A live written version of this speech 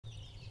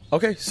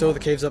Okay, so the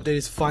caves update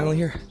is finally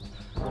here.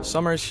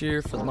 Summer is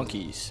here for the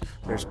monkeys.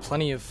 There's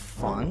plenty of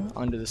fun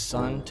under the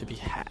sun to be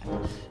had.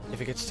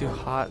 If it gets too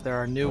hot, there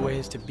are new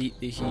ways to beat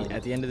the heat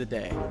at the end of the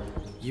day.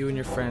 You and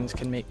your friends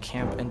can make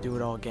camp and do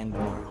it all again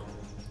tomorrow.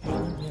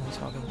 Yeah, that's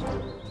how it goes.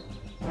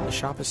 The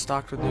shop is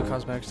stocked with new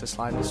cosmetics to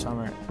slide in the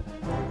summer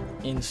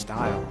in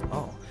style.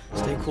 Oh,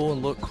 stay cool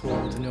and look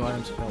cool with the new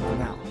items available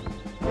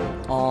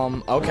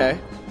now. Okay.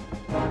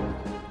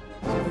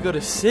 So if we go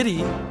to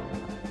city.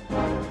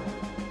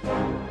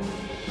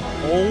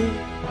 Oh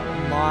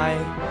my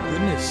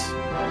goodness.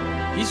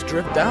 He's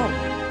dripped out.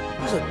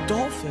 There's a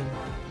dolphin.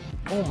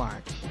 Oh my.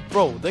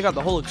 Bro, they got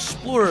the whole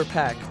Explorer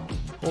pack.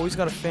 Oh, he's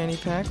got a fanny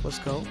pack. Let's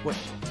go. What?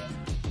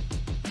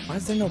 Why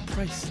is there no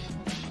price?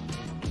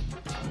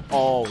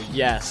 Oh,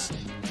 yes.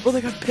 Bro,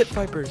 they got pit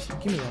vipers.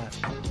 Give me that.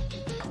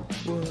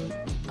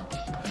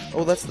 What?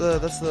 Oh, that's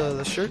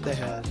the shirt they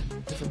had.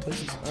 Different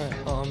places.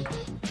 Alright,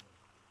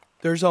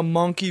 there's a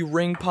monkey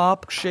ring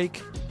pop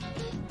shake.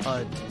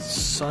 A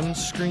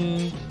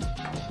sunscreen.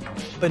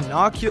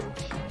 Binocular.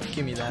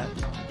 Give me that.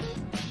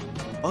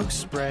 Bug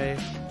spray.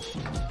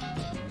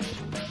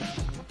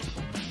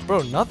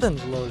 Bro,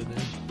 nothing's loaded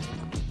in.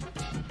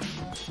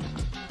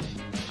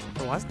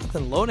 Bro, why is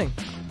nothing loading?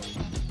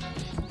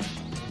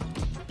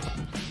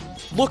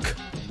 Look!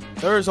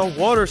 There's a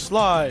water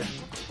slide!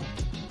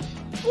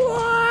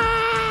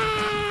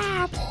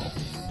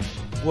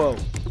 Whoa.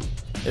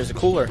 There's a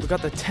cooler. We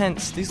got the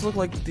tents. These look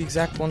like the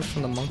exact ones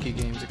from the monkey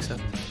games,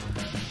 except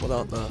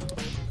without the...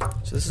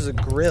 So this is a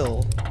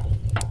grill.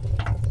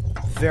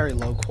 Very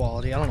low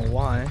quality. I don't know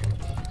why.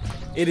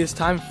 It is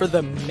time for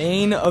the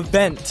main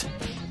event.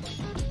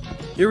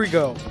 Here we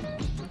go.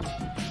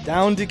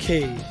 Down to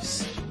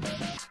caves.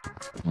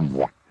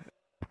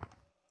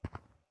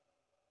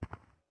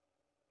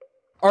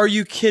 Are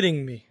you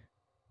kidding me?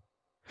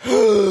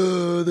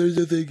 There's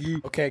a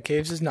thingy. Okay,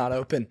 caves is not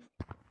open.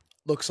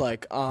 Looks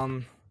like,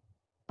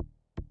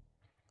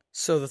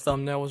 So the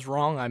thumbnail was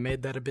wrong. I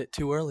made that a bit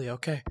too early.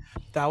 Okay.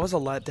 That was a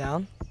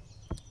letdown.